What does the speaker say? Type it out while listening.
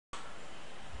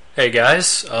Hey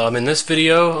guys, in this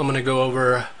video I'm going to go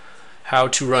over how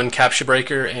to run Captcha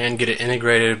Breaker and get it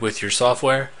integrated with your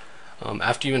software.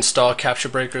 After you install Captcha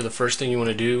Breaker, the first thing you want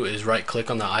to do is right click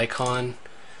on the icon,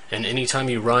 and anytime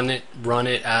you run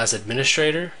it as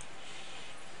administrator.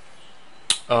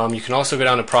 You can also go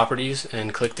down to properties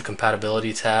and click the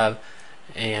compatibility tab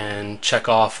and check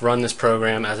off run this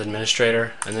program as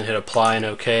administrator, and then hit apply and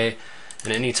OK.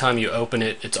 And anytime you open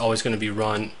it, it's always going to be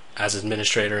run as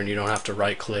administrator, and you don't have to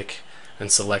right click and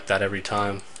select that every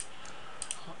time.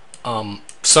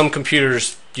 Some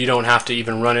computers you don't have to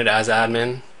even run it as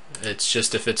admin. It's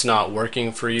just if it's not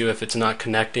working for you, if it's not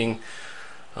connecting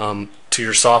to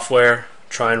your software,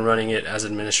 try and running it as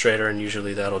administrator, and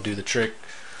usually that'll do the trick.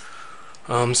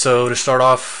 So to start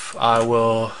off, I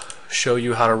will show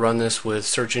you how to run this with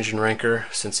Search Engine Ranker,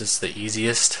 since it's the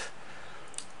easiest.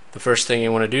 The first thing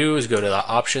you want to do is go to the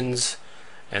options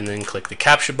and then click the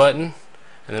Captcha button,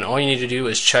 and then all you need to do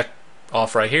is check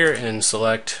off right here and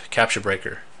select Captcha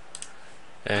Breaker,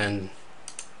 and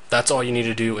that's all you need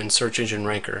to do in Search Engine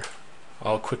Ranker.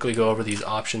 I'll quickly go over these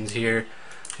options here.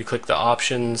 If you click the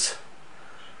options,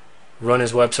 run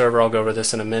as web server, I'll go over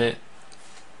this in a minute.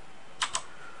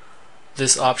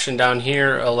 This option down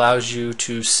here allows you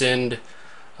to send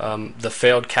the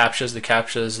failed captchas, the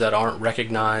captchas that aren't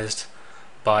recognized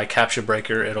by Captcha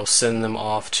Breaker. It'll send them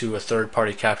off to a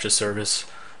third-party captcha service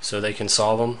so they can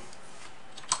solve them.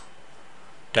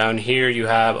 Down here you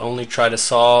have only try to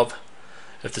solve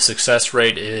if the success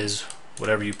rate is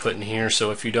whatever you put in here. So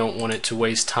if you don't want it to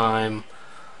waste time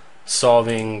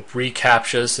solving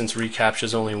reCAPTCHAs, since reCAPTCHA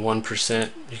is only 1%,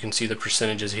 you can see the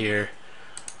percentages here.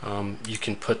 You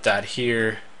can put that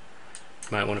here. You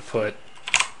might want to put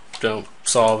don't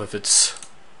solve if it's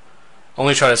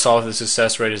only try to solve if the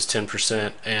success rate is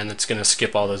 10%, and it's going to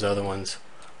skip all those other ones.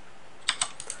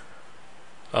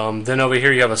 Then over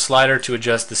here you have a slider to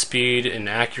adjust the speed and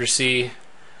accuracy.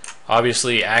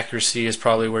 Obviously accuracy is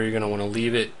probably where you're going to want to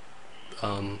leave it,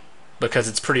 because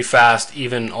it's pretty fast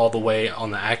even all the way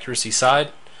on the accuracy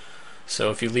side.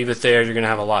 So if you leave it there, you're going to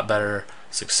have a lot better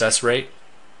success rate.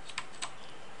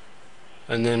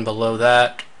 And then below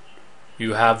that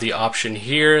you have the option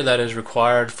here that is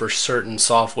required for certain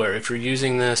software. If you're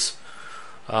using this,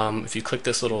 if you click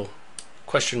this little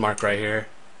question mark right here,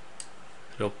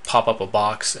 it'll pop up a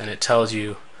box and it tells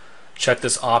you check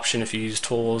this option if you use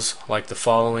tools like the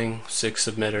following: SIG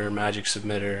Submitter, Magic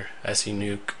Submitter, SE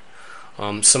Nuke.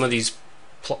 Some of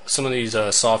these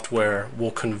software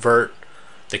will convert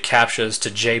the captchas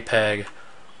to JPEG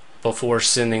before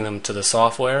sending them to the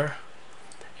software,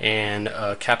 and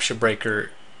Captcha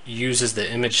Breaker uses the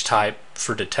image type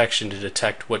for detection to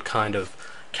detect what kind of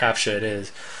captcha it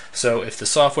is. So if the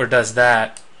software does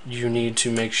that, you need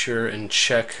to make sure and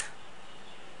check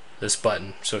this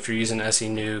button. So if you're using SE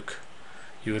Nuke,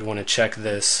 you would want to check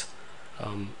this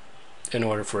in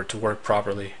order for it to work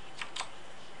properly.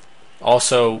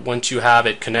 Also, once you have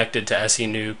it connected to SE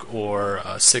Nuke or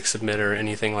SIG Submitter or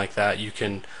anything like that, you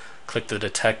can click the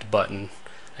detect button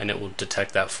and it will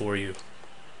detect that for you.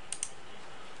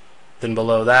 Then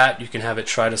below that you can have it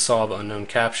try to solve unknown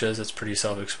captchas. It's pretty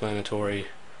self-explanatory.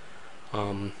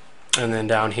 And then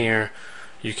down here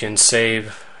you can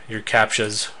save your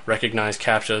captchas, recognized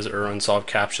captchas or unsolved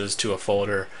captchas, to a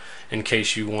folder in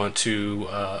case you want to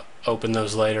open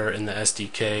those later in the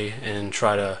SDK and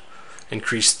try to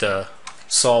increase the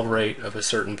solve rate of a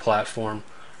certain platform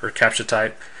or captcha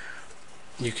type.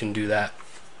 You can do that.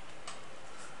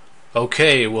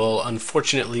 Okay, well,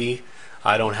 unfortunately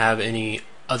I don't have any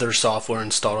other software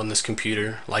installed on this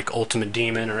computer like Ultimate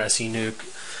Daemon or SE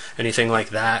Nuke, anything like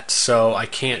that, so I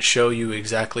can't show you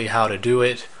exactly how to do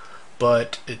it,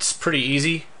 but it's pretty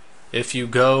easy. If you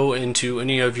go into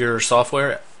any of your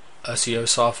software, SEO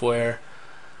software,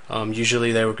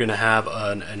 usually they were going to have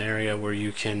an area where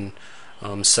you can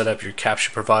set up your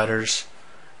captcha providers,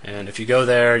 and if you go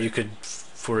there you could,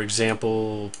 for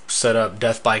example, set up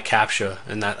Death by Captcha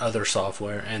in that other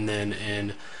software, and then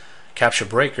in Captcha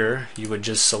Breaker you would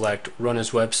just select run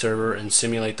as web server and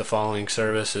simulate the following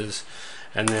services,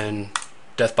 and then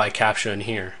Death by Captcha in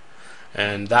here.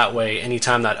 And that way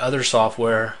anytime that other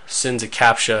software sends a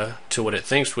captcha to what it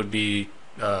thinks would be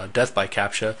Death by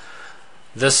Captcha,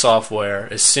 this software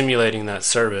is simulating that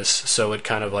service, so it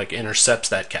kind of like intercepts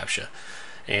that captcha.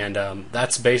 And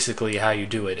that's basically how you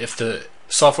do it. If the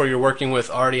software you're working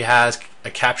with already has a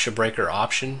Captcha Breaker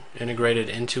option integrated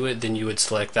into it, then you would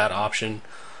select that option.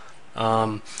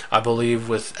 I believe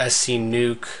with SE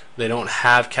Nuke they don't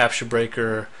have Captcha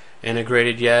Breaker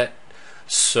integrated yet,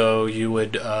 so you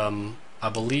would I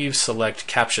believe select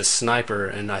Captcha Sniper,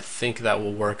 and I think that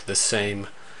will work the same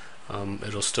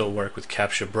it'll still work with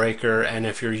Captcha Breaker. And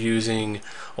if you're using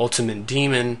Ultimate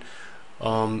Daemon,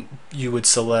 you would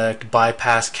select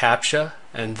bypass CAPTCHA,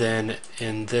 and then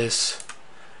in this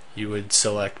you would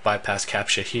select bypass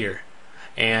CAPTCHA here.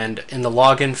 And in the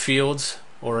login fields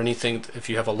or anything, if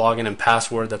you have a login and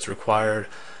password that's required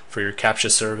for your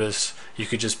CAPTCHA service, you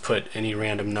could just put any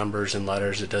random numbers and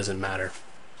letters, it doesn't matter.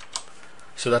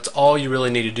 So that's all you really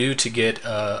need to do to get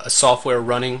a software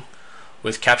running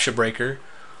with Captcha Breaker.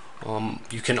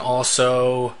 You can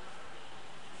also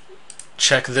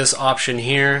check this option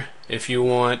here if you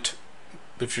want.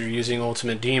 If you're using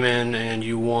Ultimate Daemon and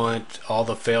you want all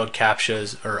the failed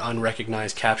CAPTCHAs or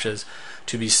unrecognized CAPTCHAs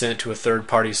to be sent to a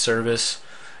third-party service,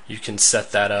 you can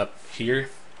set that up here.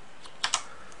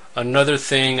 Another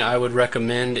thing I would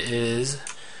recommend is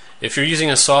if you're using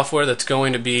a software that's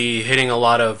going to be hitting a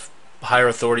lot of higher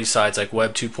authority sites like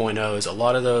Web 2.0s, a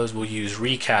lot of those will use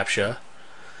reCAPTCHA,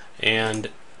 and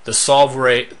the solve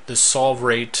rate for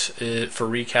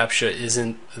reCAPTCHA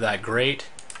isn't that great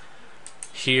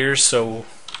here. So,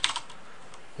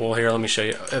 well, here, let me show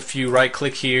you. If you right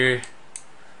click here,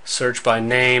 search by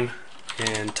name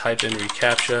and type in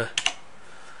reCAPTCHA,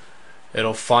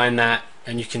 it'll find that,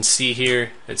 and you can see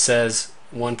here it says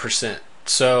 1%.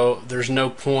 So there's no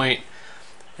point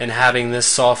in having this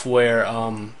software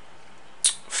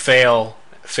fail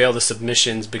the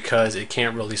submissions because it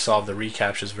can't really solve the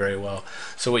reCAPTCHAs very well.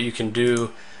 So what you can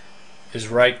do is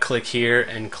right click here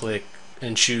and click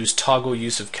and choose toggle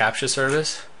use of CAPTCHA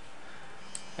service,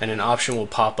 and an option will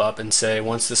pop up and say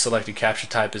once the selected CAPTCHA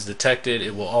type is detected,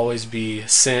 it will always be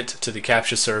sent to the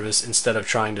CAPTCHA service instead of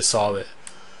trying to solve it.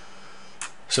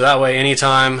 So that way,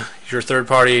 anytime your third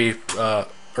party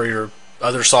or your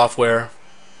other software,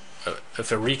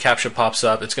 if a reCAPTCHA pops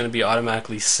up, it's going to be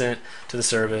automatically sent to the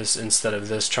service instead of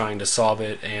this trying to solve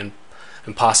it and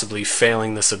possibly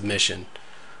failing the submission.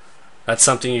 That's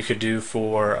something you could do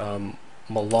for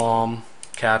Malam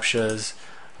CAPTCHAs.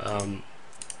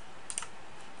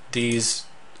 These,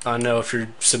 I know if you're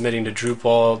submitting to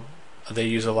Drupal, they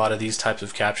use a lot of these types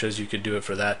of CAPTCHAs. You could do it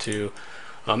for that too.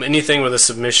 Anything where the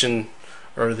submission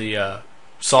or the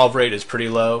solve rate is pretty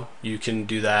low, you can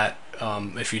do that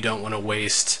if you don't want to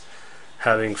waste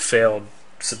having failed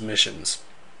submissions.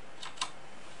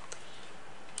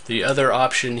 The other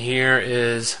option here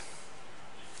is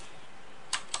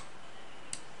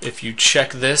if you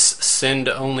check this send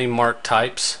only mark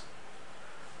types,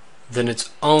 then it's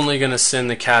only going to send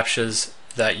the CAPTCHAs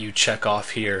that you check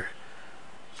off here.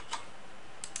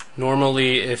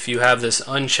 Normally if you have this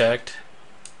unchecked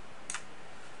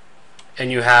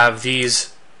and you have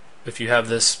these, if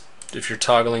you're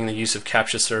toggling the use of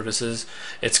CAPTCHA services,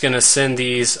 it's going to send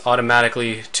these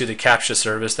automatically to the CAPTCHA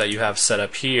service that you have set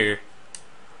up here,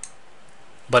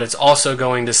 but it's also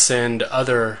going to send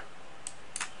other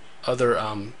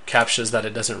CAPTCHAs that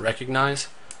it doesn't recognize.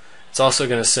 It's also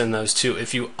going to send those too.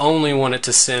 If you only want it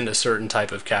to send a certain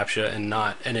type of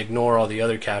CAPTCHA and ignore all the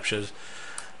other CAPTCHAs,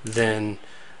 then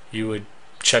you would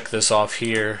check this off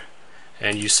here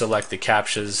and you select the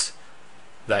CAPTCHAs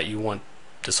that you want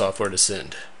the software to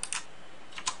send.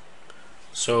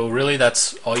 So really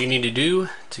that's all you need to do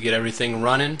to get everything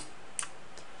running.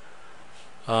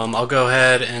 I'll go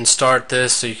ahead and start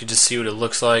this so you can just see what it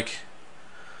looks like.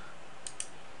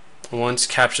 Once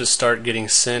CAPTCHAs start getting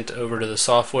sent over to the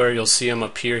software, you'll see them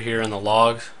appear here in the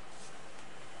logs.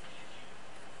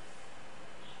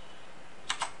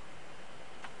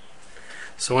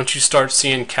 So once you start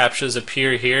seeing CAPTCHAs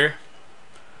appear here,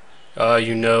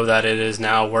 you know that it is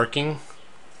now working.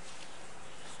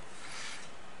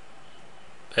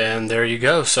 And there you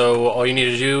go. So all you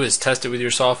need to do is test it with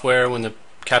your software. When the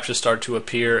CAPTCHAs start to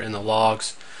appear in the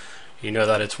logs, you know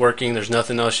that it's working. There's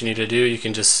nothing else you need to do. You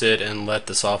can just sit and let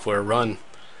the software run.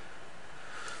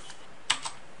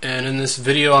 And in this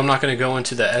video I'm not going to go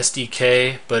into the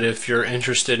SDK, but if you're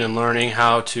interested in learning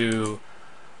how to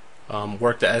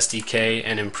work the SDK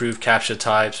and improve CAPTCHA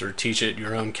types or teach it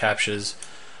your own CAPTCHAs,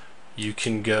 you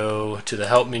can go to the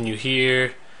help menu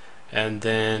here and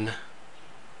then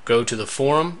go to the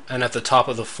forum, and at the top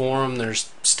of the forum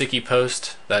there's sticky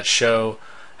posts that show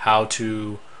how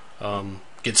to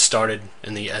get started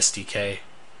in the SDK.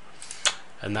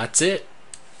 And that's it.